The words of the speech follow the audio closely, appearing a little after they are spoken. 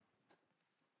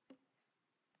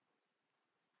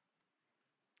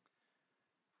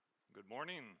Good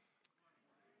morning.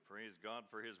 Praise God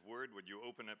for His Word. Would you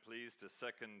open it, please, to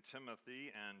 2 Timothy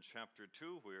and chapter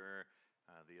 2, where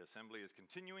the assembly is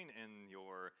continuing in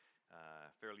your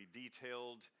fairly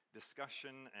detailed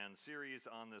discussion and series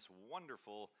on this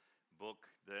wonderful book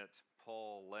that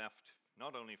Paul left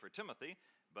not only for Timothy,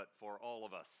 but for all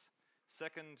of us.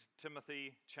 2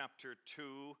 Timothy chapter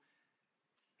 2,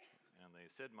 and they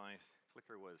said my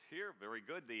clicker was here. Very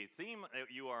good. The theme that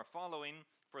you are following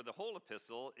for the whole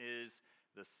epistle is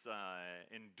this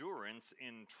endurance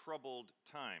in troubled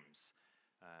times.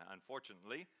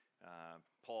 Unfortunately,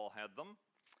 Paul had them,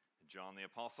 John the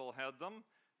Apostle had them,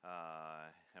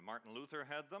 and Martin Luther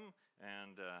had them,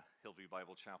 and Hillview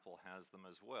Bible Chapel has them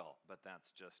as well. But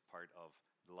that's just part of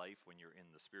life when you're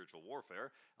in the spiritual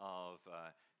warfare of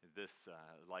this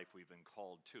life we've been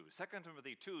called to. 2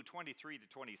 Timothy 2, 23 to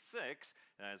 26,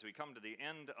 as we come to the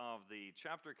end of the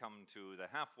chapter, come to the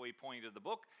halfway point of the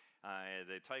book,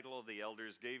 the title the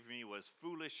elders gave me was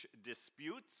Foolish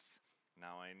Disputes.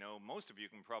 Now I know most of you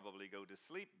can probably go to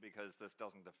sleep because this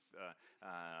doesn't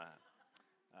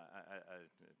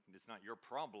it's not your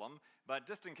problem, but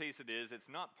just in case it is, it's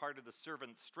not part of the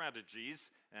servant's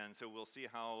strategies, and so we'll see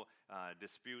how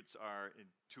disputes are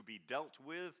to be dealt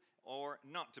with or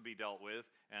not to be dealt with,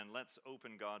 and let's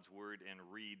open God's Word and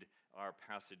read our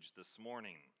passage this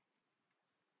morning.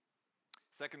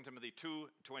 2 Timothy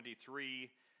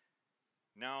 2:23,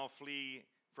 now flee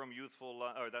from youthful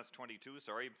lust, that's 22,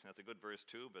 sorry, that's a good verse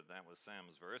too, but that was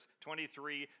Sam's verse.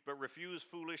 23, but refuse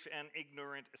foolish and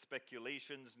ignorant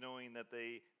speculations, knowing that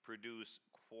they produce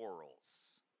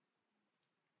quarrels.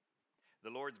 The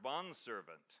Lord's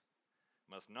bondservant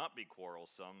must not be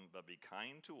quarrelsome, but be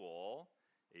kind to all,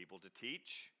 able to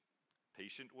teach,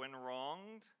 patient when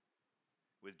wronged,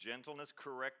 with gentleness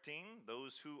correcting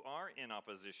those who are in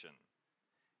opposition,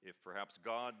 if perhaps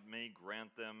God may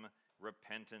grant them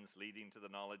repentance leading to the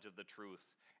knowledge of the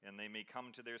truth, and they may come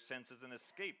to their senses and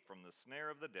escape from the snare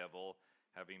of the devil,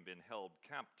 having been held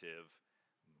captive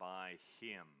by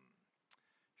him.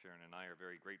 Sharon and I are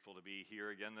very grateful to be here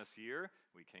again this year.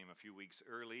 We came a few weeks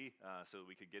early so that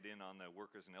we could get in on the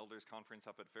Workers and Elders Conference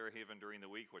up at Fairhaven during the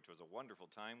week, which was a wonderful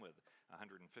time with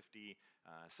 150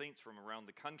 saints from around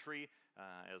the country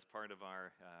as part of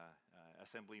our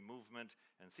assembly movement,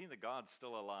 and seeing that God's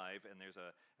still alive, and there's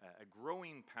a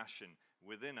growing passion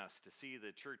within us to see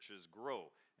the churches grow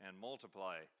and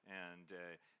multiply and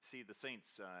see the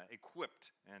saints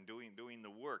equipped and doing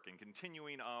the work and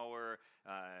continuing our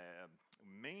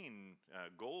main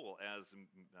goal as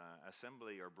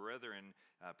assembly or brethren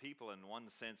people in one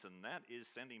sense, and that is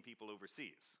sending people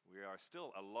overseas. We are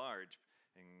still a large,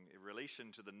 in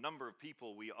relation to the number of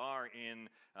people we are in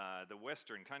the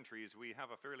Western countries, we have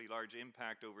a fairly large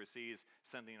impact overseas,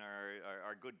 sending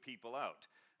our good people out.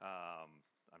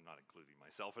 I'm not including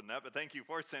myself in that, but thank you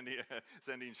for sending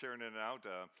Sharon and out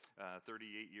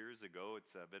 38 years ago.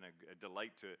 It's been a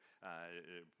delight to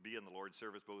be in the Lord's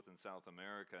service both in South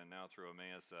America and now through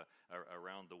Emmaus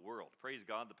around the world. Praise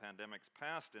God, the pandemic's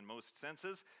passed in most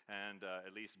senses, and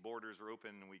at least borders are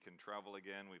open and we can travel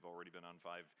again. We've already been on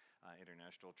 5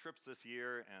 international trips this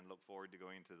year and look forward to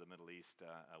going to the Middle East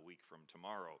a week from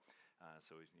tomorrow.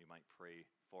 So you might pray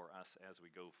for us as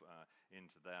we go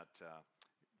into that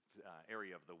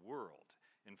area of the world.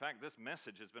 In fact, this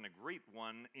message has been a great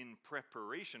one in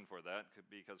preparation for that,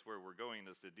 because where we're going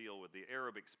is to deal with the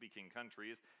Arabic-speaking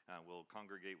countries. We'll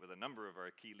congregate with a number of our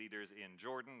key leaders in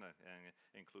Jordan,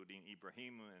 including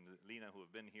Ibrahim and Lena, who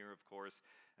have been here, of course.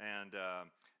 And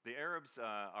the Arabs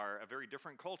are a very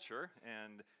different culture,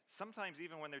 and sometimes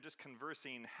even when they're just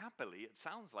conversing happily, it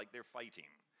sounds like they're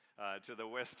fighting to the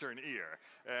Western ear.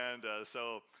 And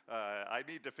so I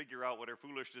need to figure out what are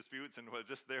foolish disputes and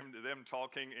just them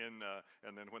talking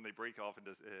and then when they break off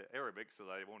into Arabic so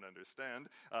that I won't understand,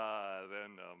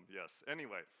 then yes.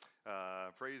 Anyway,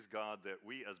 praise God that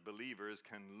we as believers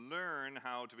can learn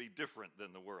how to be different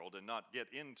than the world and not get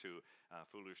into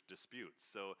foolish disputes.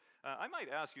 So I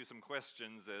might ask you some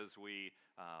questions as we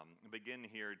begin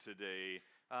here today.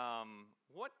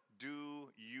 What do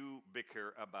you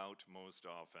bicker about most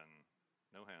often?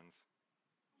 No hands.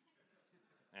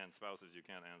 And spouses, you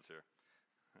can't answer.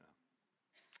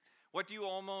 What do you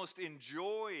almost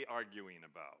enjoy arguing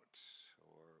about?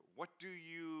 Or what do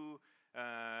you,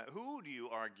 who do you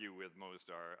argue with most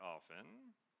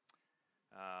often?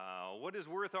 What is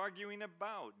worth arguing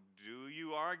about? Do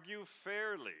you argue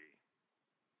fairly?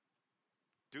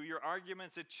 Do your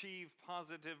arguments achieve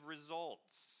positive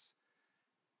results?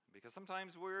 Because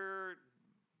sometimes we're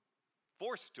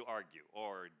forced to argue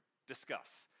or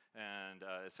discuss. And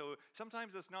so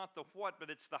sometimes it's not the what, but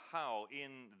it's the how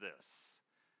in this.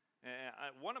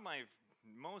 One of my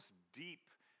most deep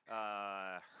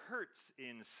hurts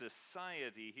in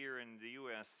society here in the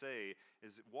USA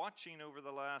is watching over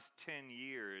the last 10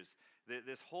 years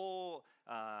this whole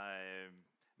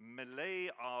melee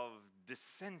of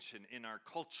dissension in our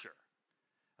culture.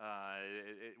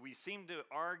 We seem to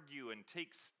argue and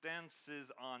take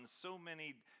stances on so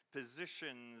many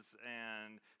positions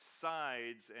and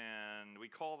sides, and we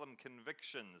call them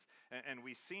convictions, and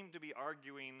we seem to be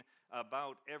arguing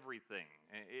about everything.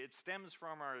 It stems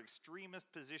from our extremist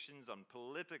positions on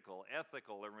political,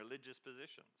 ethical, and religious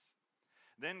positions.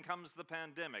 Then comes the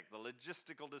pandemic, the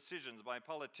logistical decisions by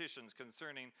politicians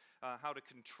concerning how to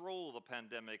control the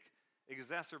pandemic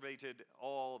exacerbated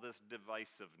all this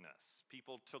divisiveness.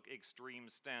 People took extreme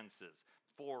stances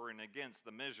for and against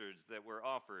the measures that were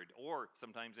offered or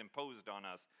sometimes imposed on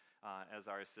us as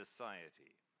our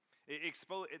society.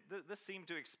 This seemed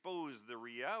to expose the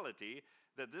reality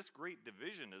that this great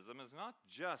divisionism is not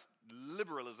just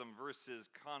liberalism versus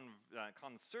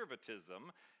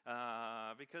conservatism,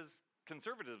 because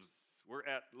conservatives were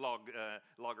at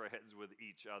loggerheads with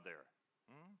each other.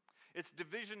 It's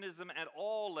divisionism at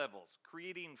all levels,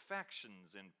 creating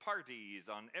factions and parties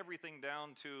on everything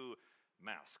down to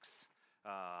masks.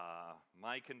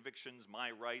 My convictions,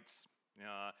 my rights,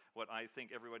 what I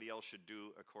think everybody else should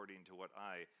do according to what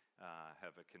I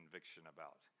have a conviction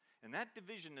about. And that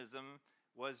divisionism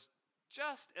was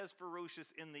just as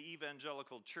ferocious in the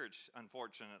evangelical church,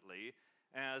 unfortunately,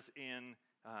 as in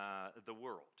the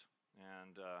world.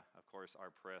 And, of course,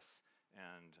 our press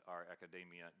and our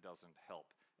academia doesn't help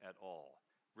at all.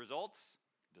 Results: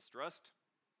 distrust,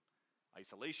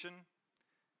 isolation,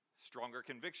 stronger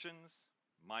convictions,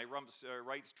 my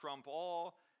rights trump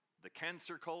all. The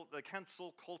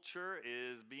cancel culture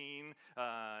is being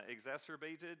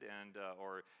exacerbated and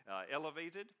or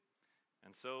elevated.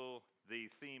 And so the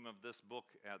theme of this book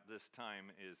at this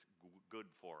time is good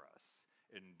for us.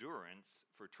 Endurance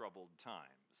for troubled times.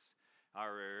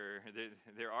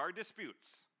 There are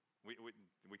disputes.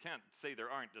 We can't say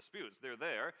there aren't disputes. They're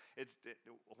there.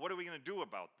 What are we going to do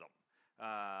about them?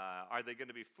 Are they going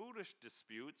to be foolish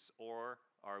disputes, or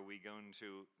are we going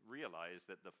to realize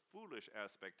that the foolish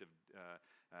aspect of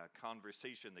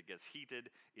conversation that gets heated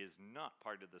is not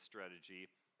part of the strategy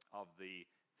of the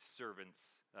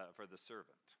servants for the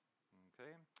servant?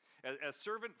 Okay. As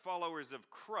servant followers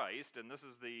of Christ, and this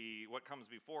is what comes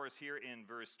before us here in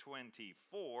verse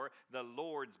 24, the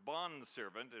Lord's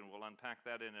bondservant, and we'll unpack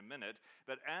that in a minute,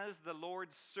 but as the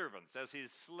Lord's servants, as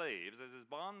his slaves, as his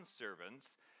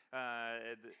bondservants,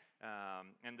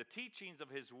 and the teachings of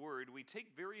his word, we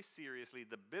take very seriously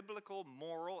the biblical,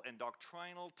 moral, and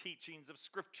doctrinal teachings of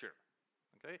Scripture.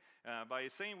 Okay? By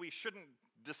saying we shouldn't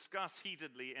discuss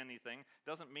heatedly anything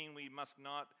doesn't mean we must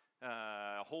not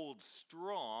hold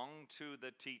strong to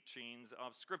the teachings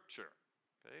of Scripture.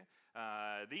 Okay?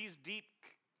 These deep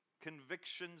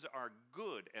convictions are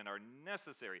good and are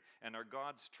necessary and are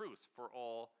God's truth for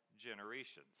all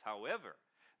generations. However,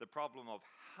 the problem of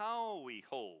how we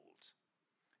hold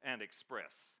and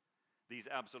express these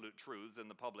absolute truths in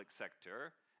the public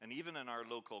sector, and even in our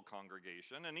local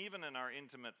congregation, and even in our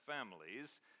intimate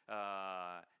families,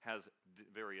 has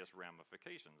various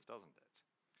ramifications, doesn't it?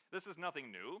 This is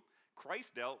nothing new.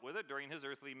 Christ dealt with it during his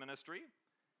earthly ministry.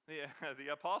 The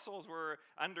apostles were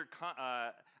under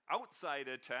outside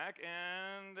attack,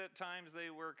 and at times they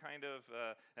were kind of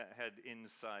had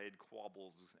inside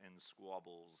quabbles and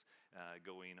squabbles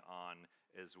going on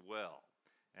as well.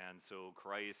 And so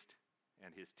Christ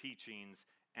and his teachings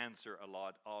answer a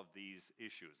lot of these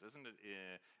issues, isn't it?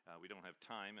 We don't have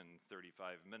time in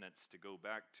 35 minutes to go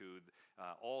back to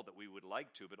all that we would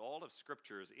like to, but all of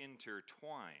Scripture is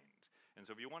intertwined. And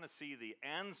so if you want to see the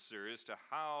answers to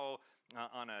how,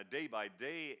 on a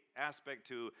day-by-day aspect,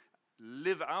 to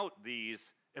live out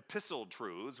these epistle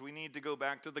truths, we need to go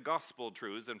back to the gospel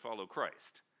truths and follow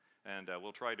Christ. And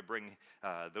we'll try to bring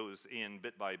those in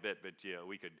bit by bit, but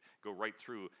we could go right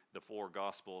through the four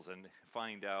gospels and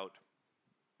find out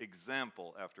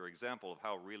example after example of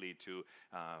how really to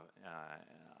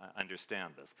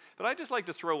understand this. But I'd just like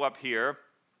to throw up here,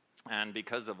 and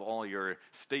because of all your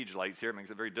stage lights here, it makes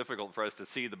it very difficult for us to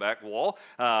see the back wall.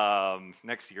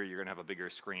 Next year, you're going to have a bigger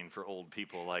screen for old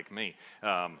people like me.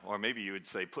 Or maybe you would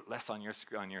say, put less on your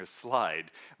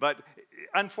slide. But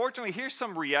unfortunately, here's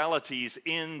some realities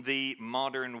in the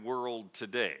modern world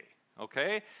today,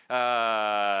 okay?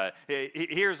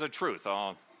 Here's a truth.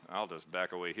 I'll just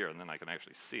back away here and then I can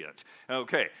actually see it.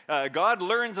 Okay, God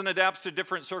learns and adapts to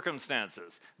different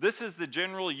circumstances. This is the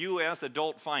general U.S.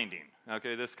 adult finding.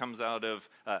 Okay, this comes out of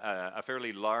a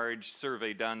fairly large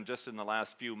survey done just in the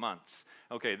last few months.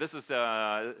 Okay, this is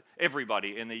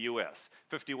everybody in the U.S.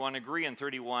 51 agree and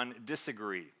 31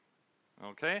 disagree.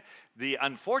 Okay, the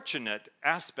unfortunate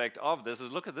aspect of this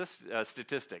is, look at this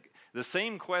statistic. The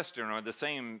same question or the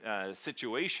same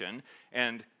situation,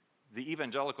 and the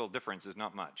evangelical difference is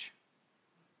not much.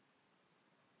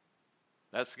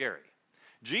 That's scary.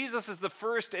 Jesus is the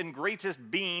first and greatest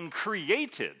being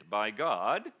created by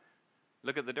God.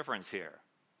 Look at the difference here.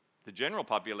 The general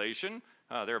population,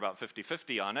 they're about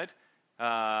 50-50 on it.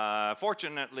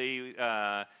 Fortunately,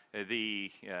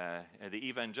 the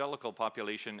evangelical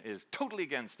population is totally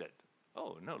against it.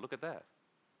 Oh, no, look at that.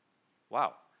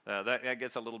 Wow. That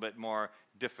gets a little bit more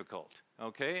difficult,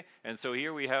 okay? And so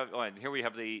here we have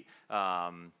the,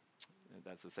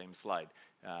 that's the same slide,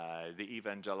 the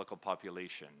evangelical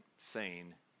population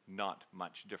saying not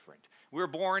much different. We're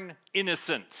born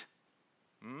innocent.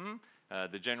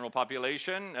 The general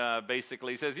population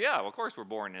basically says, yeah, of course we're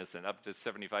born innocent, up to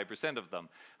 75% of them.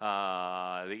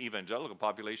 The evangelical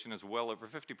population is well over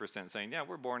 50% saying, yeah,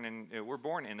 we're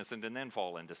born innocent and then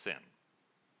fall into sin.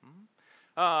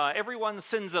 Everyone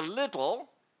sins a little,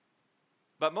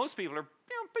 but most people are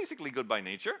basically good by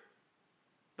nature.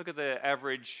 Look at the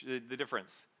average, the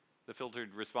difference. The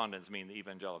filtered respondents mean the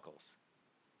evangelicals.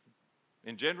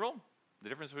 In general, the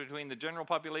difference between the general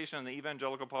population and the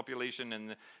evangelical population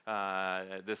in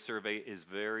this survey is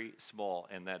very small,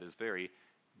 and that is very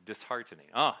disheartening.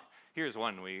 Here's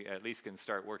one we at least can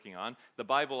start working on. The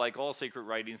Bible, like all sacred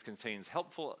writings, contains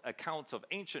helpful accounts of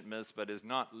ancient myths, but is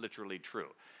not literally true.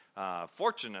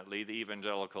 Fortunately, the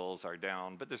evangelicals are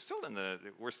down, but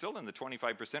we're still in the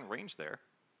 25% range there.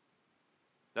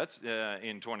 That's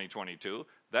in 2022.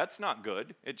 That's not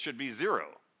good. It should be 0,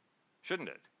 shouldn't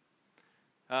it?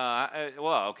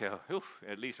 Well, okay,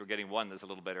 at least we're getting one that's a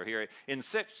little better here. In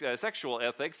sexual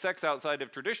ethics, sex outside of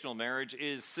traditional marriage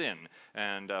is sin.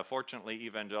 And fortunately,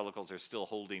 evangelicals are still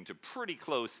holding to pretty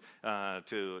close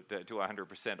to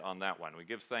 100% on that one. We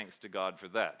give thanks to God for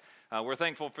that. We're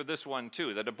thankful for this one,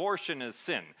 too, that abortion is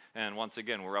sin. And once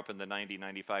again, we're up in the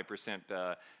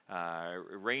 90-95%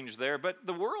 range there. But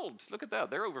the world, look at that.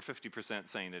 They're over 50%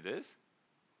 saying it is.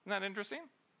 Isn't that interesting?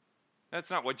 That's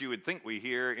not what you would think we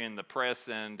hear in the press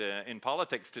and in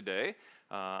politics today.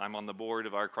 I'm on the board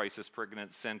of our Crisis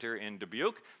Pregnancy Center in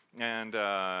Dubuque, and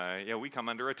we come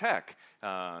under attack.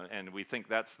 And we think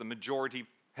that's the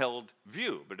majority-held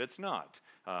view, but it's not,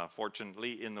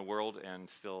 fortunately, in the world and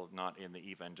still not in the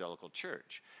evangelical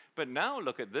church. But now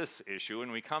look at this issue,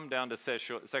 and we come down to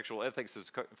sexual ethics as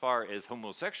far as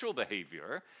homosexual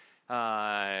behavior.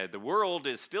 The world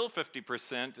is still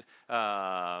 50%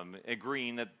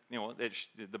 agreeing that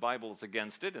the Bible is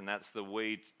against it, and that's the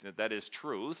way that is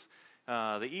truth.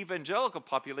 The evangelical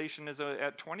population is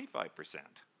at 25%.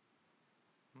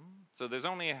 So there's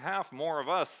only half more of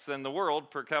us than the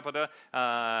world per capita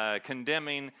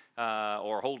condemning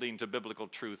or holding to biblical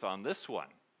truth on this one.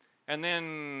 And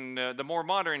then the more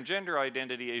modern gender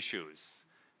identity issues.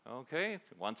 Okay,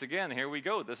 once again, here we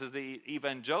go. This is the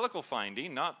evangelical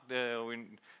finding.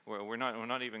 We're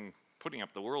not even putting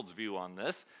up the world's view on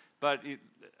this. But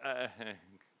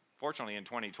fortunately, in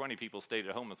 2020, people stayed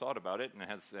at home and thought about it and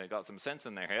has got some sense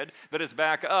in their head. But it's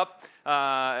back up.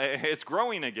 It's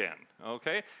growing again.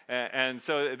 Okay, and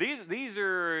so these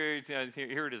are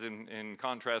here it is in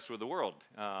contrast with the world.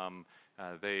 They're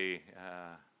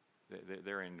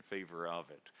in favor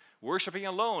of it. Worshiping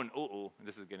alone,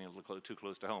 this is getting a little too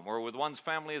close to home, or with one's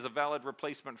family as a valid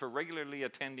replacement for regularly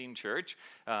attending church.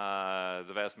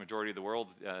 The vast majority of the world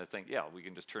think, we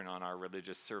can just turn on our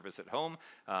religious service at home,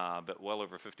 but well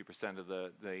over 50% of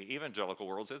the evangelical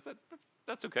world says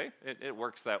that's okay. It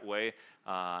works that way,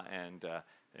 and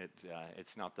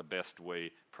it's not the best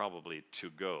way probably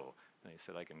to go. They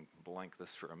said I can blank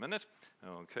this for a minute,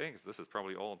 okay, because this is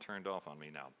probably all turned off on me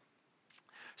now.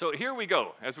 So here we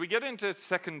go. As we get into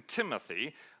 2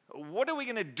 Timothy, what are we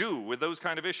going to do with those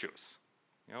kind of issues?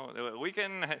 We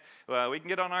can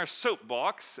get on our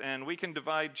soapbox and we can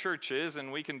divide churches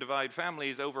and we can divide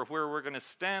families over where we're going to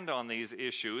stand on these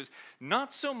issues,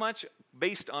 not so much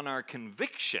based on our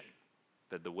conviction,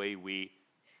 but the way we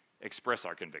express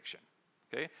our conviction.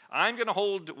 Okay? I'm going to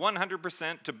hold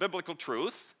 100% to biblical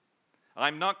truth.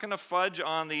 I'm not going to fudge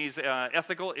on these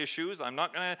ethical issues. I'm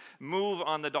not going to move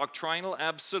on the doctrinal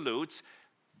absolutes,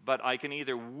 but I can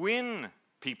either win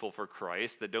people for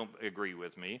Christ that don't agree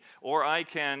with me, or I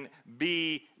can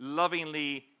be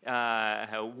lovingly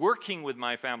working with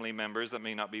my family members that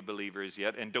may not be believers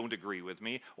yet and don't agree with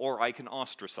me, or I can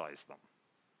ostracize them.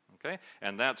 Okay?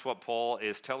 And that's what Paul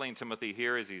is telling Timothy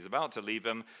here as he's about to leave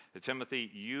him. Timothy,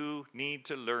 you need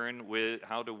to learn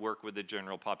how to work with the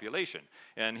general population.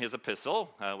 And his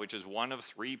epistle, which is one of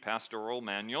 3 pastoral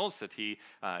manuals that he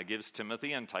gives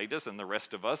Timothy and Titus and the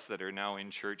rest of us that are now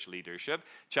in church leadership.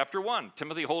 Chapter 1,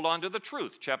 Timothy, hold on to the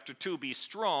truth. Chapter 2, be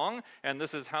strong, and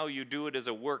this is how you do it as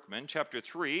a workman. Chapter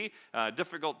 3,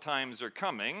 difficult times are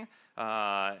coming.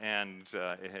 Chapter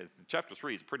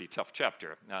 3 is a pretty tough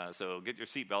chapter, so get your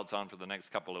seatbelts on for the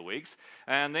next couple of weeks.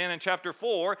 And then in chapter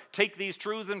 4, take these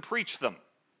truths and preach them.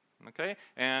 Okay?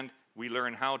 And we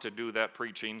learn how to do that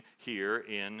preaching here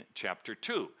in chapter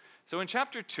 2. So in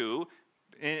chapter 2,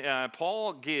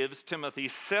 Paul gives Timothy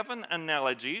 7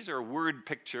 analogies or word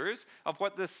pictures of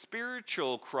what the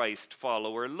spiritual Christ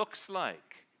follower looks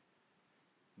like.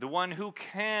 The one who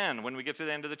can, when we get to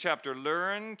the end of the chapter,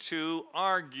 learn to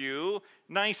argue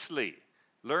nicely,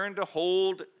 learn to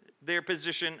hold their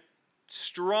position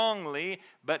strongly,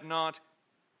 but not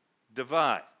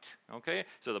divide. Okay?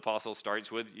 So the apostle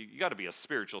starts with, you got to be a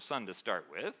spiritual son to start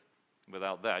with.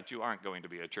 Without that, you aren't going to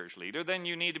be a church leader. Then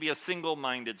you need to be a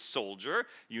single-minded soldier.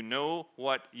 You know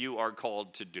what you are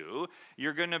called to do.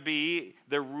 You're going to be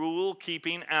the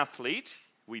rule-keeping athlete.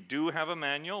 We do have a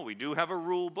manual. We do have a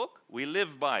rule book. We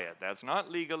live by it. That's not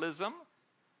legalism.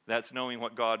 That's knowing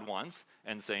what God wants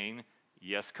and saying,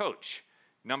 yes, coach.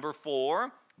 Number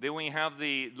 4, then we have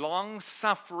the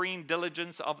long-suffering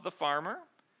diligence of the farmer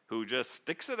who just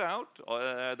sticks it out.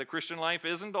 The Christian life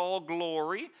isn't all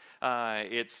glory.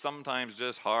 It's sometimes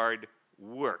just hard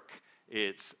work.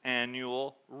 It's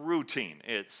annual routine.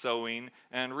 It's sowing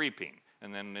and reaping.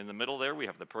 And then in the middle there, we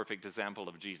have the perfect example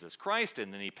of Jesus Christ.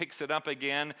 And then he picks it up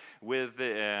again with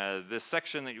this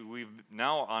section that we've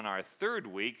now on our 3rd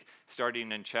week,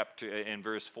 starting in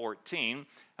verse 14,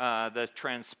 the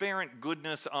transparent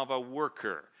goodness of a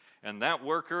worker. And that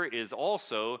worker is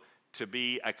also to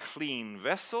be a clean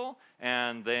vessel.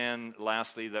 And then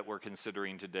lastly that we're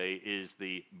considering today is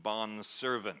the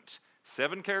bondservant.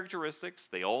 7 characteristics.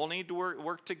 They all need to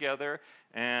work together,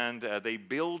 and they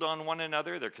build on one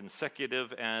another. They're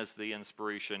consecutive as the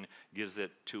inspiration gives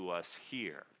it to us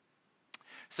here.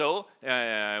 So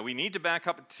we need to back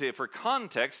up for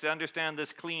context to understand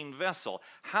this clean vessel.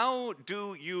 How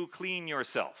do you clean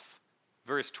yourself?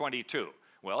 Verse 22.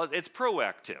 Well, it's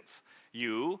proactive.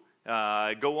 You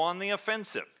go on the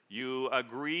offensive. You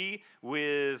agree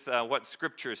with what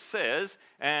Scripture says,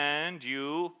 and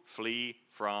you flee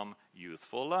from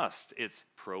youthful lust. It's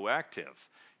proactive.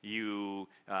 You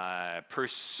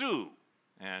pursue,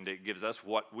 and it gives us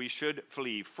what we should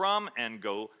flee from and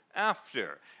go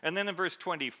after. And then in verse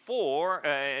 24,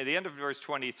 at the end of verse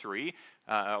 23,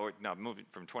 moving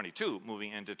from 22,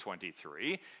 moving into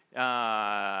 23,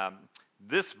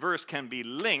 this verse can be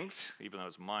linked, even though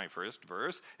it's my first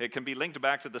verse, it can be linked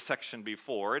back to the section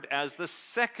before it as the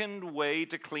second way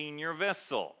to clean your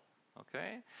vessel.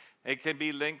 Okay? It can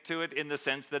be linked to it in the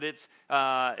sense that it's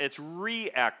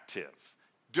reactive.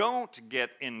 Don't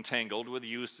get entangled with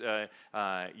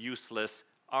useless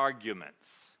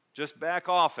arguments. Just back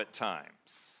off at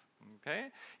times. Okay?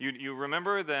 You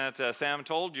remember that Sam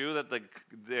told you that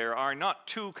there are not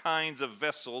 2 kinds of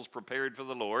vessels prepared for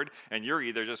the Lord, and you're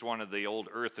either just one of the old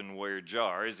earthenware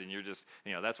jars, and you're just,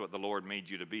 that's what the Lord made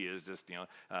you to be, is just,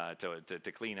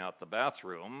 to clean out the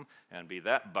bathroom and be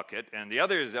that bucket. And the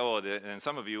others, and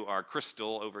some of you are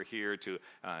crystal over here to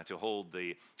hold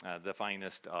the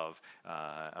finest of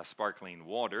sparkling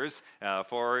waters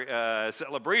for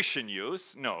celebration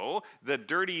use. No, the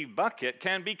dirty bucket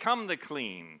can become the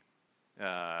clean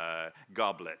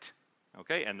goblet.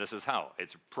 Okay, and this is how.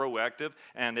 It's proactive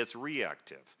and it's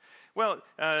reactive. Well,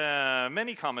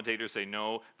 many commentators say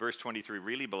no, verse 23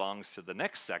 really belongs to the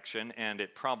next section, and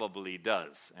it probably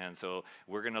does. And so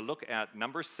we're going to look at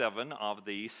number 7 of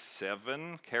the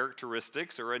 7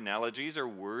 characteristics or analogies or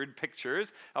word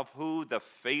pictures of who the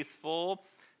faithful,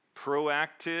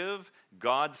 proactive,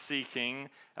 God-seeking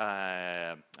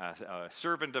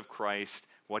servant of Christ,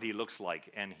 what he looks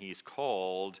like. And he's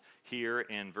called here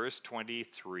in verse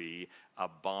 23 a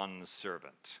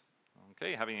bondservant.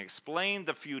 Okay, having explained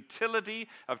the futility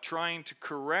of trying to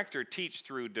correct or teach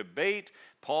through debate,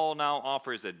 Paul now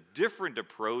offers a different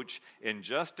approach in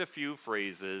just a few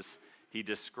phrases. He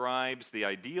describes the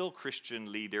ideal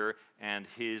Christian leader and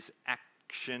his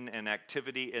action and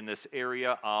activity in this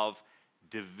area of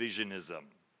divisionism.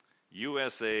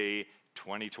 USA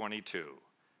 2022,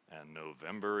 and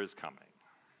November is coming.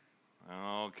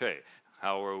 Okay,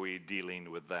 How are we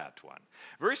dealing with that one?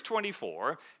 Verse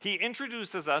 24, he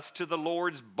introduces us to the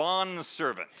Lord's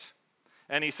bondservant.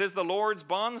 And he says the Lord's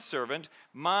bondservant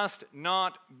must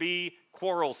not be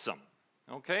quarrelsome.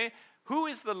 Okay? Who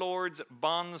is the Lord's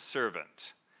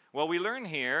bondservant? Well, we learn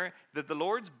here that the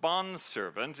Lord's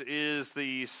bondservant is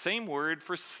the same word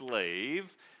for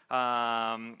slave.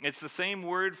 It's the same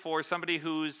word for somebody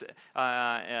who's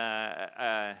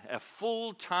a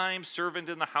full-time servant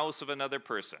in the house of another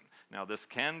person. Now, this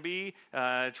can be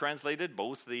translated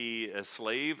both the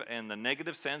slave and the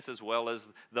negative sense, as well as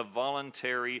the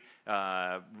voluntary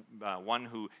one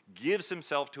who gives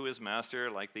himself to his master,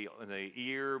 like the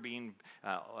ear being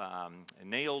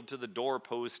nailed to the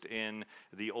doorpost in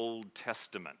the Old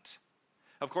Testament.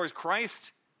 Of course,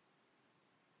 Christ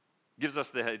gives us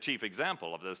the chief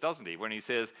example of this, doesn't he? When he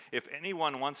says, if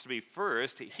anyone wants to be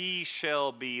first, he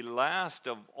shall be last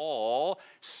of all,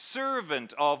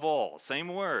 servant of all. Same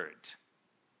word.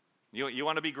 You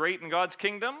want to be great in God's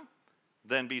kingdom?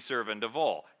 Then be servant of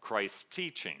all. Christ's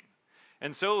teaching.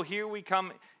 And so here we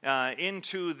come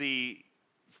into the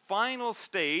final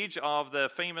stage of the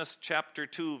famous chapter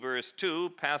 2, verse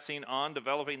 2, passing on,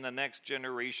 developing the next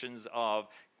generations of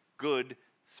good,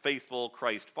 faithful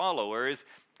Christ followers.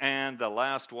 And the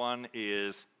last one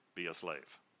is be a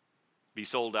slave. Be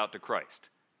sold out to Christ.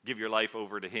 Give your life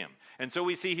over to him. And so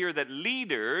we see here that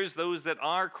leaders, those that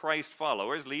are Christ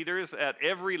followers, leaders at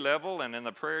every level, and in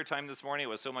the prayer time this morning, it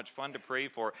was so much fun to pray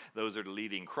for those that are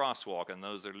leading Crosswalk, and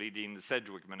those that are leading the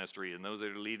Sedgwick ministry, and those that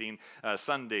are leading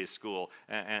Sunday school,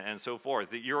 and so forth.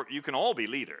 You can all be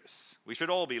leaders. We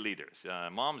should all be leaders.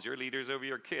 Moms, you're leaders over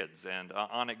your kids, and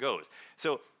on it goes.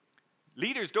 So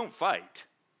leaders don't fight.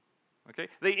 Okay?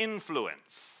 They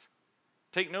influence.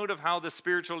 Take note of how the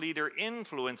spiritual leader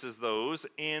influences those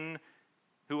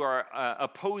who are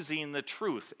opposing the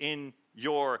truth in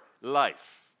your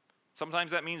life. Sometimes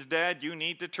that means, Dad, you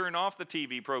need to turn off the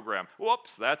TV program.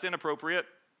 Whoops, that's inappropriate.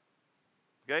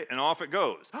 Okay, and off it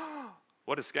goes.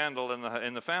 What a scandal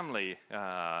in the family.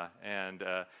 But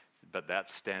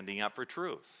that's standing up for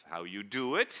truth. How you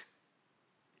do it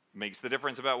makes the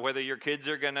difference about whether your kids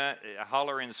are going to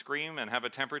holler and scream and have a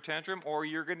temper tantrum, or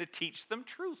you're going to teach them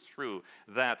truth through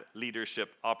that leadership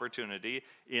opportunity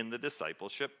in the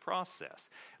discipleship process.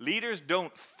 Leaders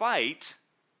don't fight,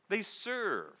 they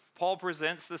serve. Paul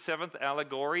presents the seventh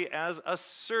allegory as a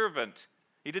servant.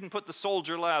 He didn't put the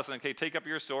soldier last, and okay, take up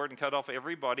your sword and cut off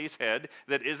everybody's head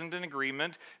that isn't in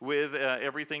agreement with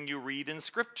everything you read in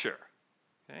Scripture.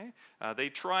 Okay? They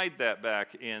tried that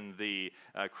back in the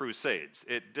Crusades.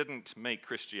 It didn't make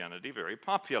Christianity very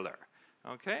popular.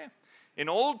 Okay? In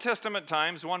Old Testament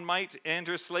times, one might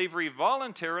enter slavery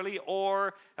voluntarily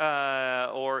or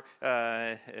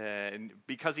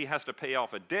because he has to pay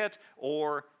off a debt,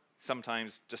 or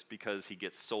sometimes just because he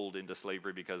gets sold into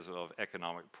slavery because of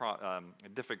economic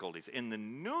difficulties. In the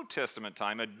New Testament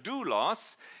time, a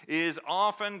doulos is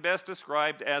often best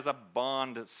described as a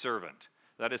bond servant.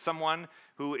 That is someone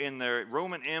who in the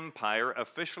Roman Empire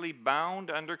officially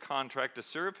bound under contract to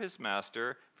serve his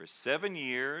master for 7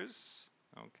 years,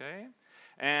 okay?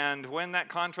 And when that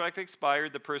contract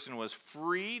expired, the person was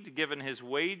freed, given his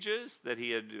wages, that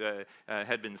he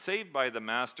had been saved by the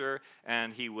master,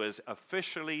 and he was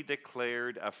officially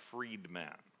declared a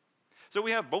freedman. So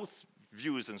we have both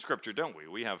views in Scripture, don't we?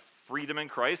 We have freedom in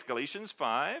Christ, Galatians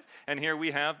 5, and here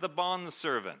we have the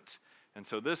bondservant. And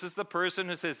so this is the person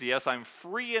who says, yes, I'm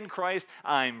free in Christ.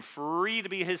 I'm free to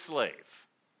be his slave.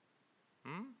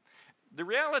 The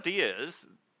reality is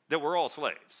that we're all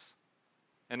slaves.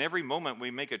 And every moment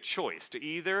we make a choice to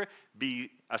either be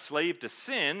a slave to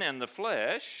sin and the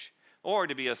flesh, or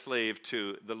to be a slave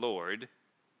to the Lord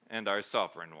and our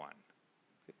sovereign one.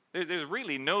 There's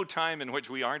really no time in which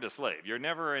we aren't a slave. You're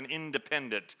never an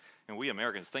independent. And we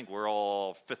Americans think we're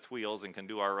all fifth wheels and can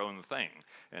do our own thing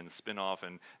and spin off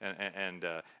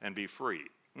and be free.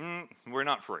 We're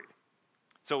not free.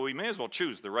 So we may as well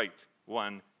choose the right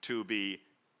one to be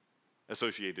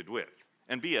associated with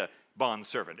and be a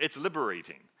bondservant. It's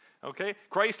liberating. Okay?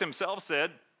 Christ himself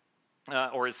said,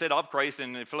 or it said of Christ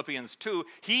in Philippians 2,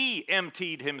 he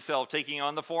emptied himself, taking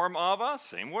on the form of a,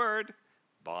 same word,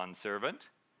 bondservant,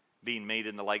 being made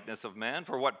in the likeness of man.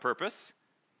 For what purpose?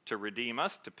 To redeem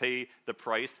us, to pay the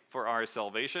price for our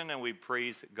salvation, and we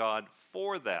praise God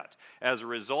for that. As a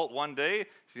result, one day,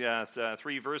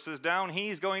 3 verses down,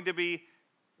 he's going to be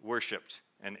worshipped,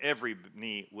 and every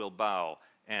knee will bow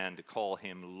and call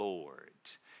him Lord.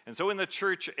 And so in the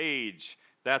church age,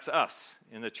 that's us.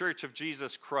 In the church of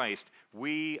Jesus Christ,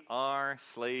 we are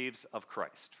slaves of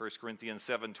Christ. 1 Corinthians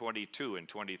 7:22 and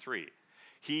 23.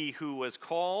 He who was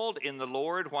called in the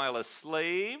Lord while a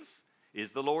slave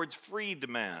is the Lord's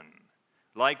freedman.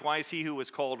 Likewise, he who was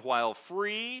called while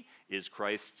free is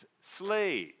Christ's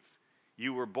slave.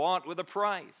 You were bought with a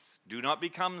price. Do not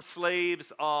become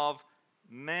slaves of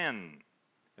men.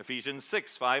 Ephesians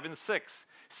 6, 5 and 6.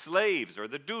 Slaves, or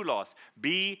the doulos,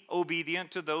 be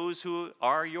obedient to those who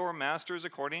are your masters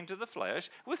according to the flesh,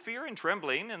 with fear and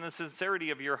trembling in the sincerity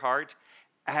of your heart,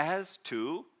 as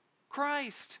to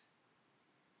Christ.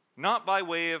 Not by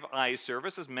way of eye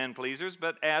service as men pleasers,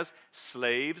 but as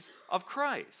slaves of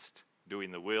Christ,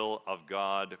 doing the will of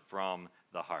God from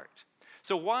the heart.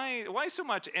 So why so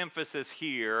much emphasis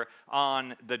here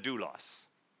on the doulos?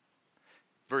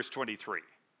 Verse 23.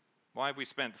 Why have we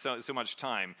spent so much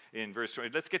time in verse 20?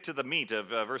 Let's get to the meat of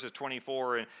verses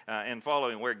 24 and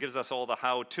following, where it gives us all the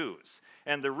how-tos.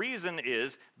 And the reason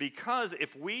is because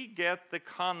if we get the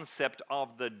concept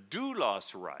of the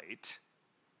doulos right,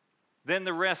 then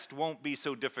the rest won't be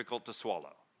so difficult to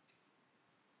swallow.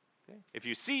 Okay? If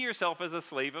you see yourself as a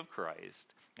slave of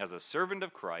Christ, as a servant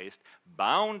of Christ,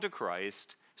 bound to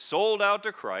Christ, sold out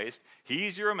to Christ,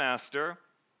 he's your master.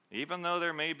 Even though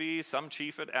there may be some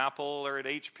chief at Apple or at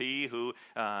HP who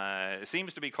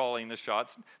seems to be calling the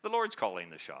shots, the Lord's calling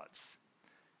the shots.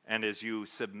 And as you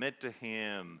submit to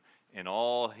him in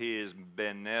all his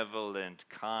benevolent,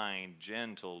 kind,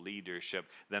 gentle leadership,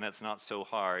 then it's not so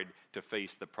hard to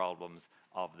face the problems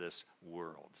of this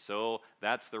world. So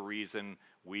that's the reason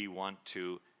we want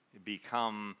to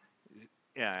become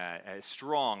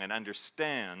strong and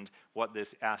understand what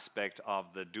this aspect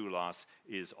of the doulos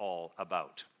is all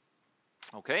about.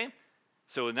 Okay,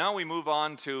 so now we move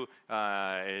on to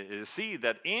see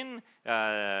that in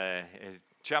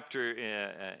chapter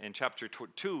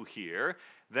 2 here,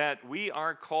 that we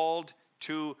are called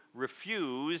to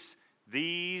refuse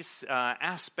these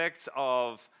aspects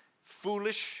of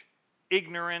foolish,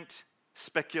 ignorant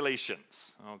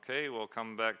speculations. Okay, we'll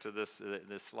come back to this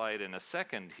slide in a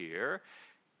second here.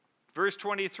 Verse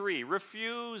 23,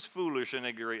 refuse foolish and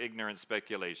ignorant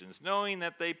speculations, knowing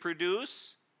that they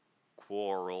produce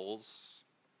quarrels.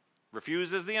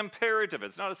 Refuse is the imperative.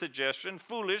 It's not a suggestion.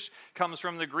 Foolish comes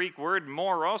from the Greek word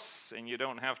moros, and you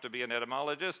don't have to be an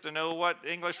etymologist to know what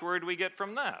English word we get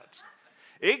from that.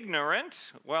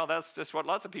 Ignorant, well, that's just what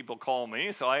lots of people call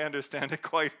me, so I understand it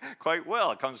quite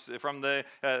well. It comes from the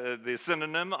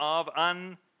synonym of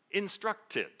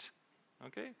uninstructed.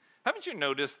 Okay? Haven't you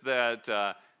noticed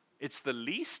that it's the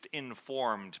least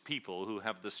informed people who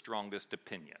have the strongest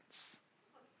opinions?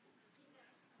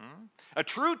 A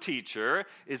true teacher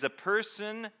is a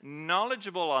person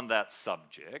knowledgeable on that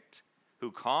subject who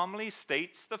calmly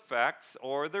states the facts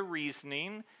or the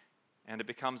reasoning, and it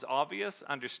becomes obvious,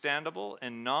 understandable,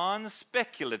 and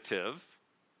non-speculative,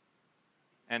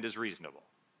 and is reasonable.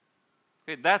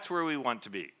 Okay, that's where we want to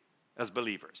be as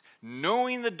believers.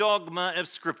 Knowing the dogma of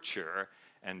Scripture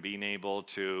and being able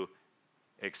to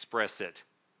express it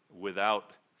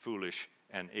without foolish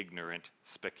and ignorant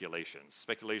speculations,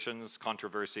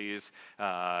 controversies.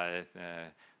 The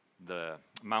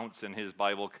Mounts in his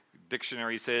Bible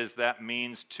dictionary says that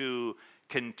means to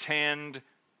contend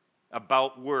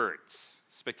about words.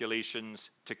 Speculations,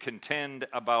 to contend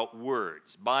about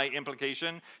words. By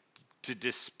implication, to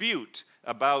dispute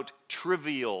about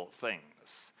trivial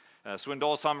things.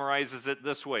 Swindoll summarizes it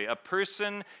this way: a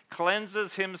person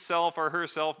cleanses himself or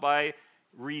herself by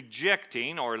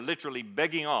rejecting, or literally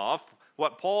begging off,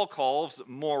 what Paul calls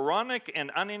moronic and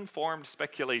uninformed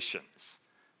speculations.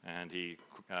 And he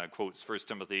quotes 1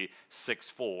 Timothy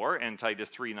 6:4 and Titus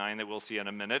 3:9 that we'll see in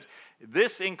a minute.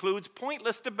 This includes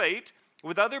pointless debate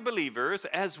with other believers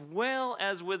as well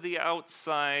as with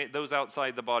those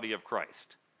outside the body of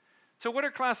Christ. So what are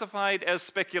classified as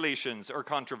speculations or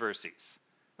controversies?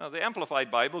 Now, the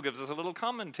Amplified Bible gives us a little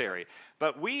commentary.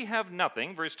 But we have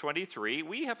nothing, verse 23,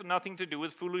 we have nothing to do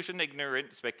with foolish and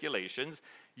ignorant speculations,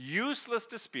 useless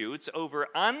disputes over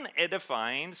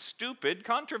unedifying, stupid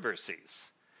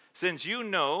controversies, since you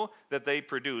know that they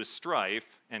produce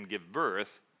strife and give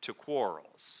birth to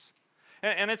quarrels.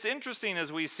 And it's interesting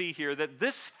as we see here that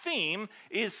this theme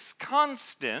is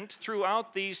constant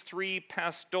throughout these three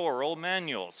pastoral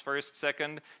manuals, 1st,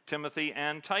 2nd Timothy,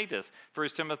 and Titus. 1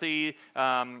 Timothy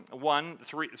 1,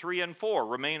 3 and 4,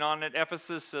 remain on at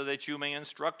Ephesus so that you may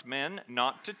instruct men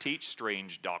not to teach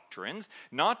strange doctrines,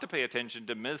 not to pay attention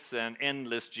to myths and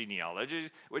endless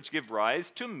genealogies, which give rise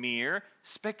to mere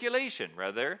speculation,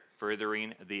 rather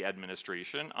furthering the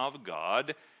administration of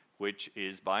God, which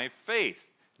is by faith.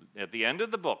 At the end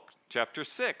of the book, chapter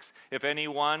 6, if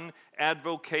anyone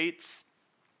advocates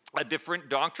a different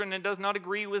doctrine and does not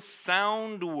agree with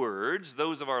sound words,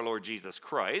 those of our Lord Jesus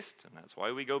Christ, and that's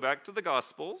why we go back to the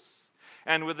Gospels,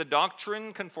 And with the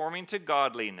doctrine conforming to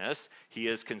godliness, he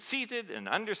is conceited and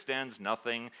understands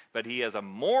nothing, but he has a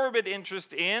morbid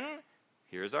interest in,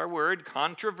 here's our word,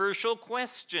 controversial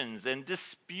questions and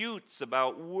disputes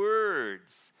about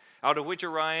words, out of which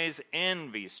arise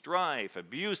envy, strife,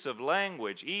 abuse of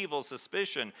language, evil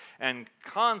suspicion, and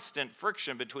constant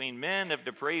friction between men of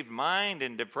depraved mind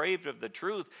and depraved of the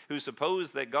truth, who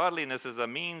suppose that godliness is a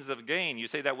means of gain. You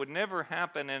say that would never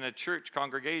happen in a church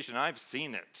congregation. I've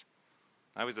seen it.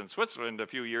 I was in Switzerland a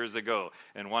few years ago,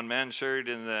 and one man shared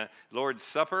in the Lord's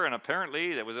Supper, and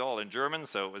apparently, it was all in German,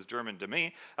 so it was German to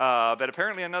me, but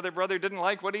apparently another brother didn't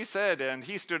like what he said, and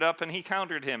he stood up and he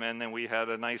countered him, and then we had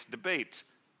a nice debate.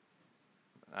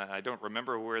 I don't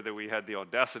remember whether we had the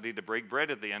audacity to break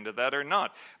bread at the end of that or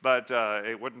not, but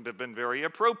it wouldn't have been very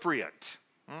appropriate.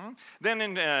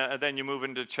 Then you move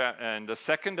into the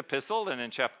second epistle, and in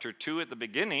chapter 2 at the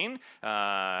beginning,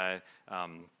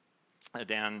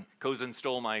 Dan Cozen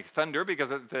stole my thunder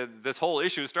because this whole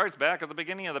issue starts back at the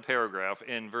beginning of the paragraph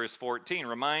in verse 14.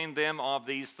 Remind them of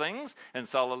these things and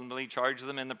solemnly charge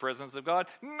them in the presence of God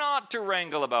not to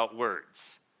wrangle about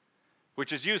words,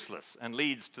 which is useless and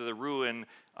leads to the ruin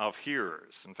of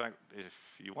hearers. In fact, if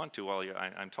you want to, while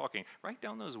I'm talking, write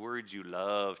down those words you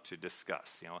love to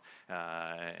discuss,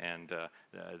 and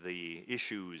the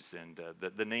issues and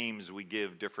the names we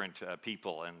give different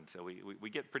people, and so we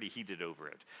get pretty heated over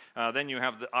it. Then you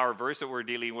have our verse that we're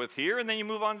dealing with here, and then you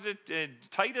move on to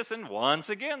Titus, and once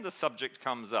again the subject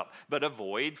comes up. But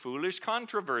avoid foolish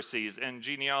controversies and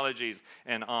genealogies,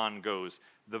 and on goes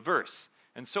the verse.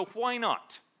 And so why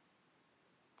not?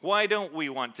 Why don't we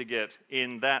want to get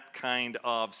in that kind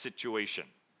of situation?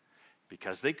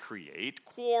 Because they create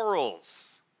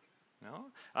quarrels.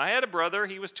 I had a brother,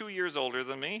 he was 2 years older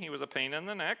than me, he was a pain in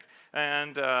the neck,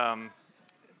 and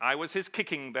I was his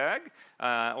kicking bag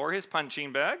or his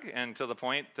punching bag, and to the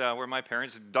point where my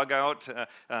parents dug out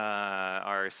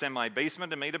our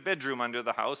semi-basement and made a bedroom under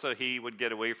the house so he would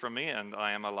get away from me, and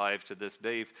I am alive to this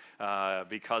day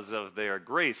because of their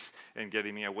grace in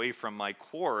getting me away from my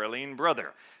quarreling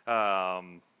brother.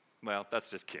 Well, that's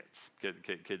just kids.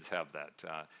 Kids have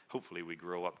that. Hopefully we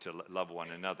grow up to love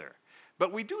one another.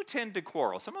 But we do tend to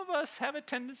quarrel. Some of us have a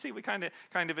tendency, we kind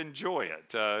of enjoy it.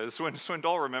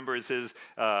 Swindoll remembers his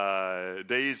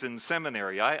days in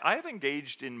seminary. I've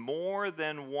engaged in more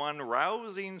than one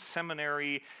rousing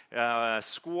seminary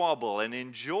squabble and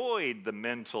enjoyed the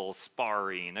mental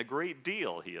sparring a great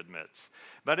deal, he admits.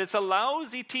 But it's a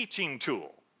lousy teaching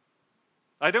tool.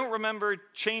 I don't remember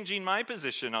changing my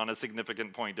position on a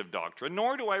significant point of doctrine,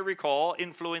 nor do I recall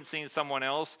influencing someone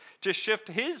else to shift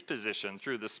his position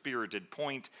through the spirited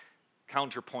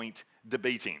counterpoint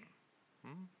debating.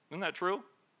 Isn't that true?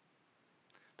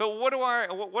 But what do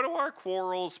our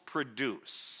quarrels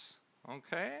produce?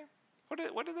 Okay? What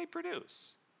do they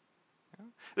produce?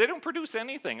 They don't produce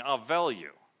anything of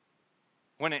value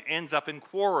when it ends up in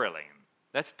quarreling.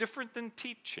 That's different than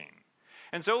teaching.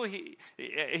 And so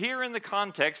here in the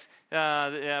context,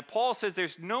 Paul says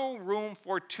there's no room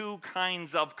for two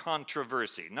kinds of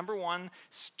controversy. Number one,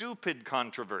 stupid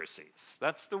controversies.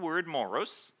 That's the word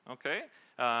moros, okay?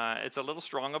 It's a little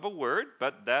strong of a word,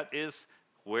 but that is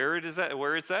where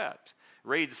it's at.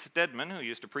 Ray Stedman, who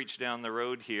used to preach down the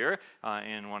road here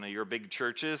in one of your big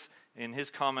churches, in his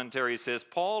commentary says,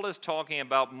 Paul is talking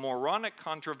about moronic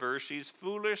controversies,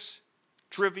 foolish,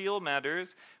 trivial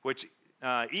matters, which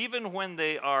even when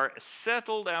they are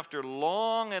settled after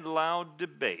long and loud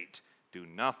debate, do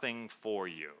nothing for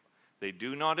you. They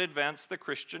do not advance the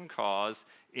Christian cause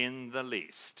in the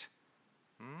least.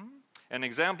 And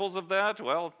examples of that,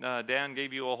 well, Dan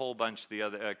gave you a whole bunch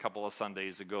a couple of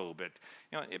Sundays ago. But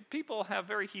people have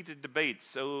very heated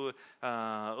debates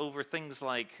over things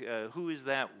like who is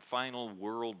that final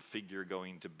world figure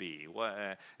going to be?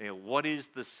 What is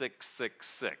the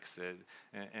 666?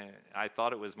 I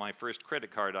thought it was my first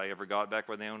credit card I ever got back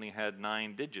when they only had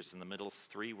 9 digits, and the middle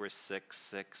 3 were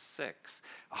 666.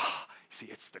 See,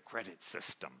 it's the credit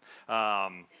system.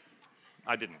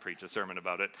 I didn't preach a sermon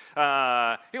about it.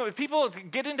 People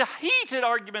get into heated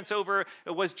arguments over,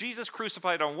 was Jesus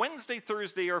crucified on Wednesday,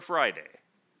 Thursday, or Friday?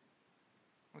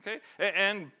 Okay?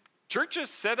 And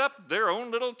churches set up their own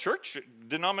little church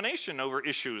denomination over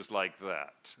issues like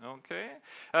that. Okay?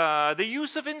 The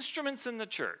use of instruments in the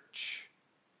church.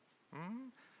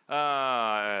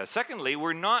 Secondly,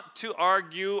 we're not to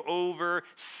argue over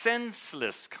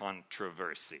senseless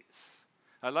controversies.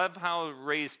 I love how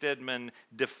Ray Stedman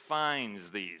defines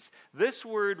these. This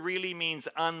word really means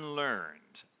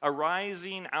unlearned,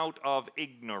 arising out of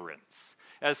ignorance.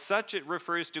 As such, it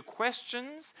refers to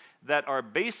questions that are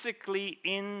basically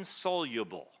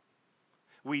insoluble,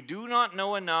 we do not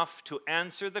know enough to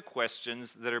answer the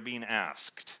questions that are being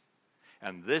asked.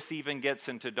 And this even gets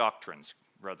into doctrines,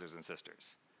 brothers and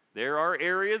sisters. There are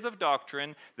areas of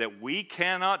doctrine that we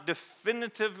cannot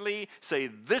definitively say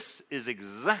this is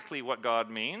exactly what God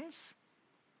means,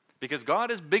 because God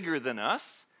is bigger than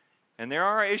us. And there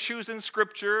are issues in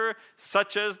Scripture,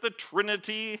 such as the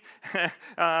Trinity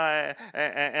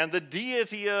and the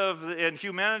deity and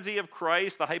humanity of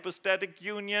Christ, the hypostatic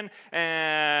union,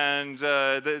 and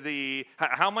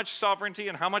how much sovereignty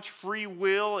and how much free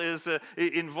will is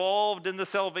involved in the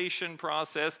salvation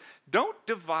process. Don't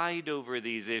divide over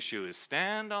these issues.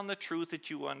 Stand on the truth that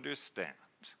you understand.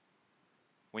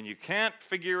 When you can't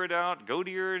figure it out, go to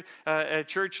your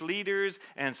church leaders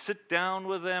and sit down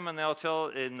with them, and they'll tell,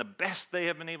 in the best they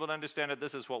have been able to understand it,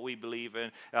 this is what we believe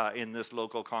in this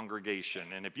local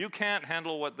congregation. And if you can't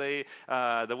handle what the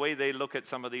way they look at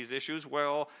some of these issues,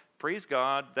 well, praise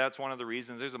God, that's one of the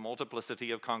reasons there's a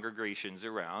multiplicity of congregations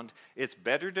around. It's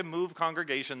better to move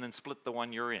congregation than split the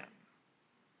one you're in.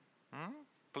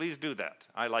 Please do that.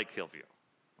 I like Hillview.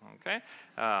 Okay?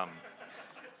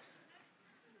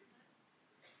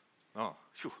 Oh,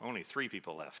 only 3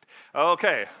 people left.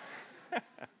 Okay.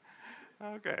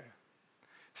 Okay.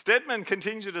 Stedman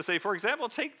continues to say, for example,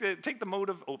 take the mode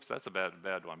of, oops, that's a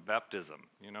bad one, baptism.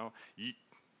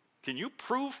 Can you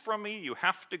prove from me you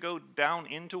have to go down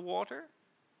into water?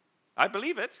 I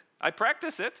believe it. I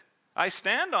practice it. I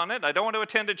stand on it. I don't want to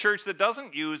attend a church that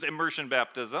doesn't use immersion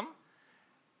baptism.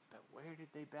 But where did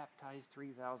they baptize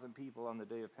 3,000 people on the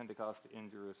day of Pentecost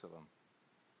in Jerusalem?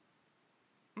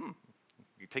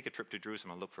 You take a trip to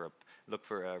Jerusalem and look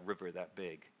for a river that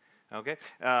big. Okay?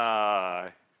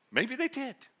 Maybe they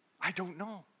did. I don't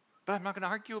know. But I'm not going to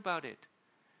argue about it.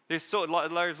 There's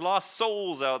lost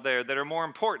souls out there that are more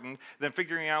important than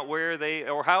figuring out where they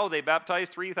or how they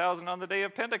baptized 3,000 on the day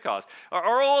of Pentecost.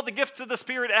 Are all the gifts of the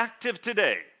Spirit active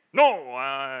today? No,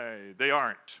 they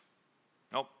aren't.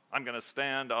 Nope. I'm going to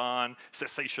stand on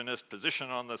cessationist position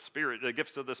on the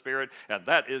gifts of the Spirit, and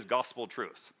that is gospel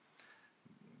truth.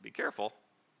 Be careful.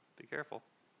 Be careful.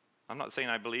 I'm not saying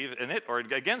I believe in it or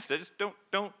against it. Just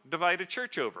don't divide a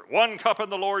church over. One cup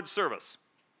in the Lord's service.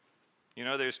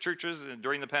 There's churches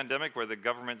during the pandemic where the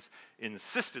governments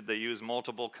insisted they use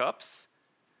multiple cups.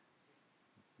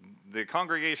 The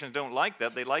congregations don't like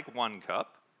that. They like one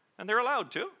cup, and they're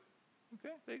allowed to.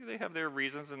 Okay, they have their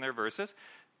reasons and their verses.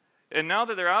 And now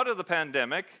that they're out of the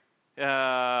pandemic,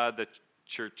 the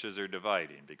churches are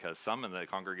dividing because some in the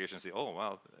congregation say, oh,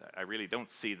 well, I really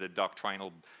don't see the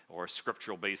doctrinal or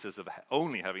scriptural basis of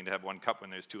only having to have one cup when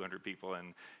there's 200 people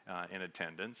in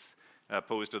attendance,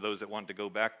 opposed to those that want to go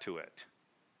back to it.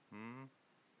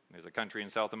 There's a country in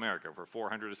South America where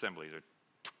 400 assemblies are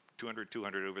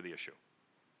 200 over the issue,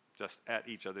 just at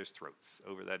each other's throats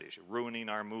over that issue, ruining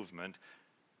our movement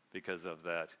because of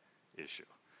that issue.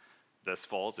 This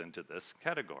falls into this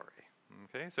category.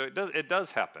 Okay, so it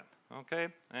does happen. Okay,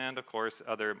 and of course,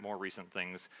 other more recent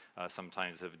things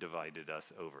sometimes have divided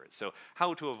us over it. So,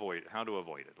 how to avoid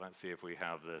it? Let's see if we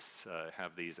have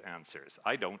these answers.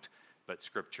 I don't, but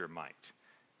Scripture might.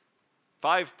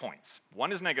 5 points.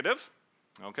 One is negative.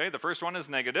 Okay, the first one is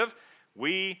negative.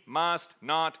 We must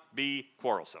not be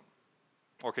quarrelsome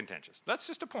or contentious. That's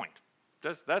just a point.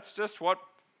 That's just what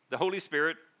the Holy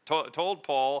Spirit told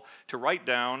Paul to write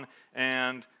down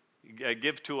and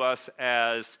give to us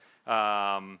as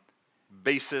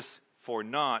basis for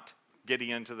not getting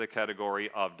into the category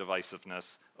of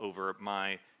divisiveness over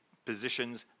my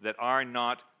positions that are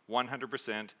not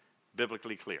 100%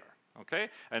 biblically clear. Okay?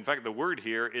 In fact, the word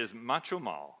here is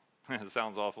machomal. It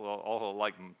sounds awful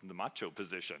like the macho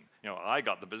position. I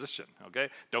got the position. Okay?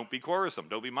 Don't be quarrelsome.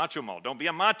 Don't be machomal. Don't be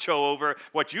a macho over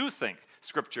what you think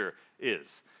Scripture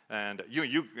is. And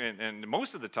and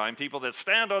most of the time, people that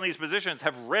stand on these positions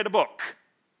have read a book.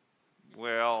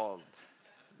 Well,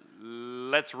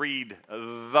 let's read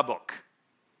the book.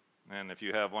 And if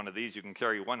you have one of these, you can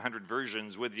carry 100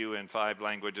 versions with you in 5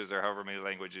 languages or however many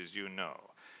languages you know.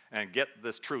 And get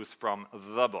this truth from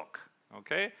the book.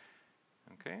 Okay?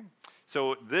 Okay?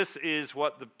 So this is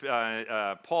what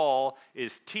Paul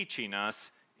is teaching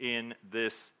us in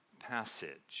this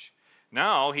passage.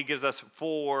 Now he gives us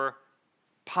 4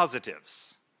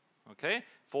 positives. Okay?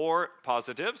 4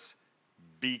 positives.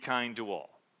 Be kind to all.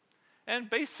 And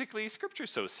basically, Scripture's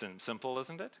so simple,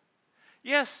 isn't it?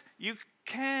 Yes, you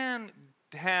can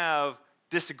have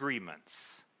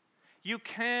disagreements. You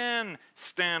can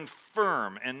stand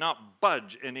firm and not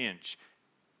budge an inch.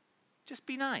 Just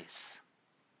be nice.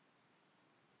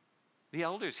 The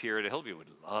elders here at Hillview would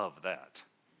love that.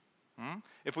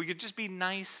 If we could just be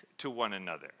nice to one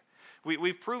another.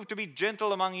 We've proved to be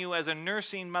gentle among you as a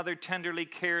nursing mother tenderly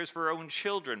cares for her own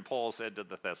children, Paul said to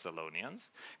the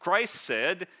Thessalonians. Christ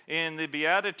said in the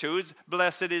Beatitudes,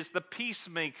 blessed is the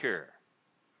peacemaker,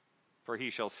 for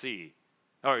he shall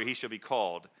be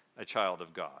called a child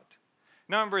of God.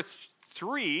 Number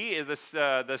 3,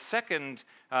 the second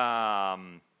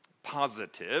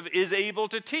positive, is able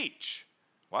to teach.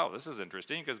 Wow, this is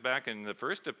interesting, because back in the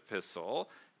first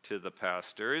epistle to the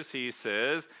pastors, he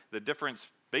says the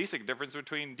basic difference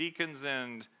between deacons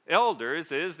and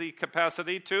elders is the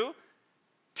capacity to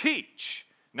teach.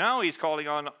 Now he's calling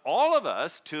on all of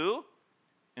us to,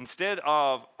 instead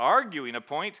of arguing a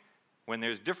point, when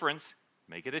there's difference,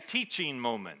 make it a teaching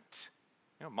moment.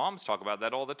 Moms talk about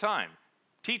that all the time.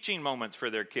 Teaching moments for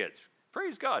their kids.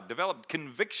 Praise God, develop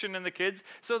conviction in the kids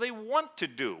so they want to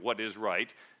do what is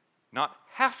right, not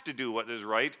have to do what is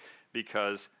right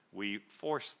because we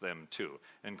force them to.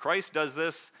 And Christ does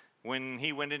this when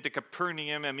he went into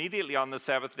Capernaum. Immediately on the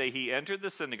Sabbath day, he entered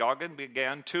the synagogue and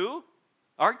began to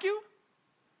argue?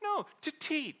 No, to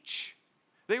teach.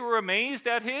 They were amazed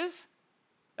at his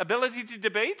ability to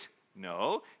debate?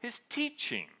 No, his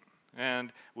teaching.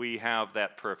 And we have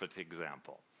that perfect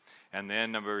example. And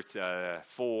then number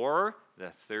 4,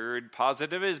 the third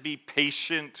positive is be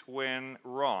patient when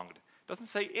wronged. It doesn't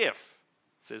say if,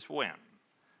 it says when.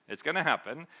 It's going to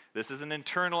happen. This is an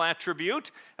internal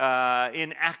attribute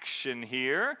in action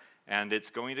here, and it's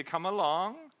going to come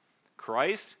along.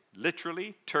 Christ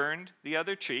literally turned the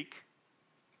other cheek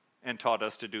and taught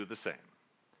us to do the same.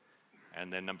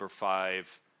 And then number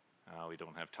 5, we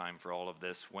don't have time for all of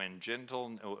this,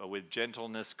 with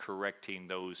gentleness correcting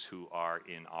those who are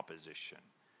in opposition.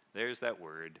 There's that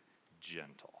word,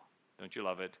 gentle. Don't you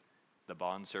love it? The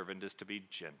bondservant is to be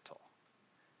gentle.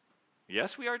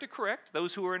 Yes, we are to correct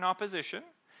those who are in opposition.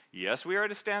 Yes, we are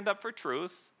to stand up for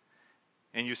truth.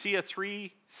 And you see a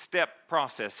 3-step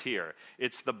process here.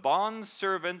 It's the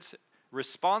bondservant's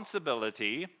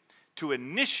responsibility to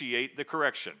initiate the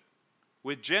correction.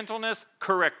 With gentleness,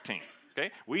 correcting.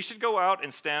 Okay? We should go out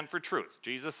and stand for truth.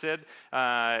 Jesus said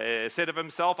of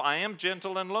himself, I am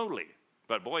gentle and lowly.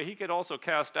 But boy, he could also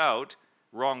cast out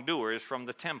wrongdoers from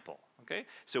the temple. Okay?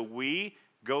 So we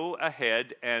go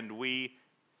ahead and we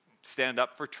stand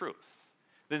up for truth.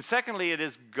 Then secondly, it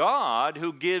is God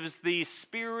who gives the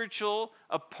spiritual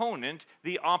opponent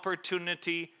the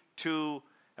opportunity to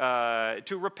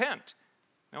repent.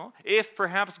 If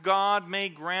perhaps God may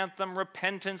grant them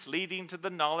repentance leading to the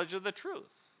knowledge of the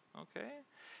truth. Okay?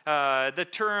 The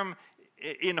term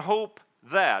in hope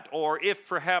that, or if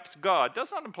perhaps God,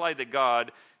 does not imply that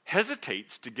God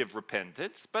hesitates to give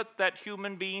repentance, but that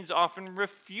human beings often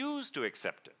refuse to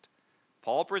accept it.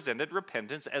 Paul presented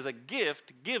repentance as a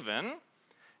gift given,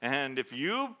 and if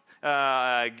you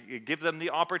give them the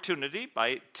opportunity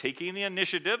by taking the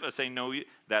initiative of saying, no,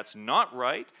 that's not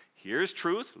right, here's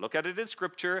truth, look at it in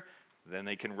Scripture, then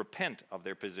they can repent of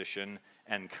their position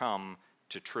and come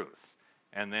to truth.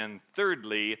 And then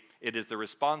thirdly, it is the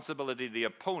responsibility of the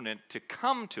opponent to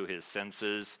come to his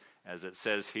senses, as it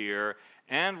says here,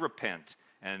 and repent.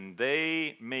 And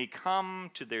they may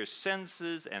come to their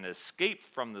senses and escape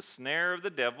from the snare of the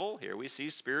devil. Here we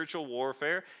see spiritual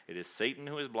warfare. It is Satan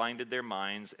who has blinded their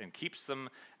minds and keeps them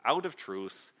out of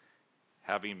truth,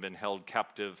 having been held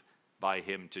captive by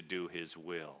him to do his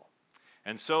will.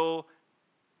 And so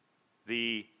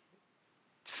the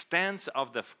stance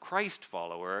of the Christ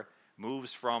follower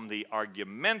moves from the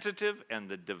argumentative and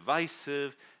the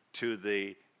divisive to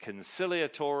the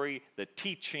conciliatory, the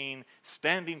teaching,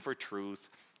 standing for truth,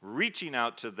 reaching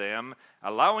out to them,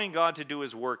 allowing God to do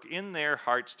his work in their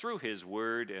hearts through his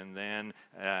word, and then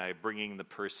bringing the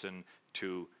person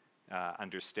to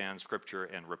understand Scripture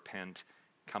and repent,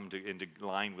 come into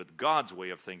line with God's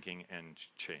way of thinking and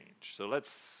change. So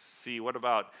let's see, what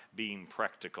about being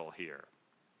practical here?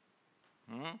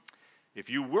 If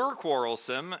you were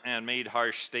quarrelsome and made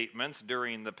harsh statements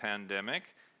during the pandemic,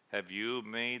 have you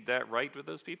made that right with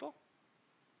those people?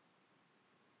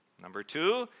 Number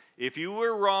 2, if you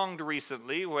were wronged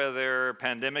recently, whether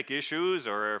pandemic issues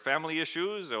or family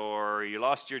issues, or you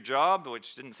lost your job,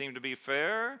 which didn't seem to be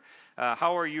fair,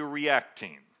 how are you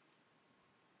reacting?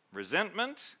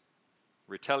 Resentment,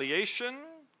 retaliation,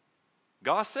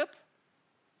 gossip,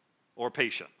 or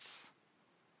patience?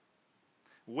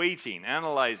 Waiting,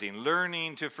 analyzing,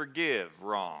 learning to forgive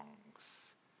wrongs,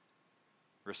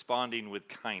 responding with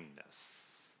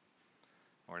kindness.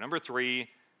 Or number 3,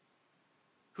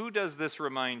 who does this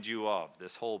remind you of,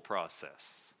 this whole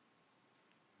process?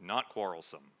 Not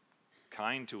quarrelsome,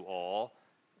 kind to all,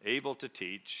 able to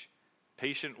teach,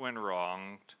 patient when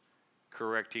wronged,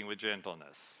 correcting with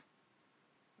gentleness.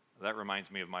 That reminds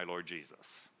me of my Lord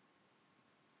Jesus.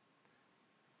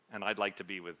 And I'd like to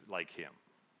be like him.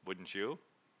 Wouldn't you?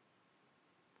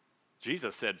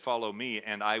 Jesus said, follow me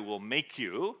and I will make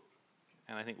you.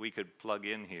 And I think we could plug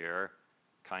in here,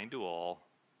 kind to all,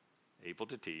 able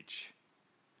to teach,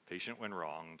 patient when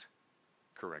wronged,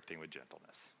 correcting with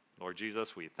gentleness. Lord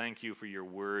Jesus, we thank you for your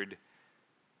word.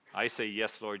 I say,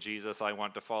 yes, Lord Jesus, I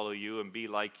want to follow you and be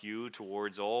like you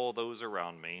towards all those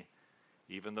around me,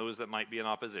 even those that might be in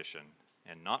opposition,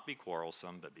 and not be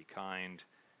quarrelsome, but be kind,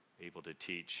 able to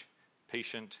teach,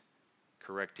 patient,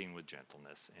 correcting with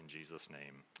gentleness. In Jesus'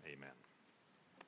 name, amen.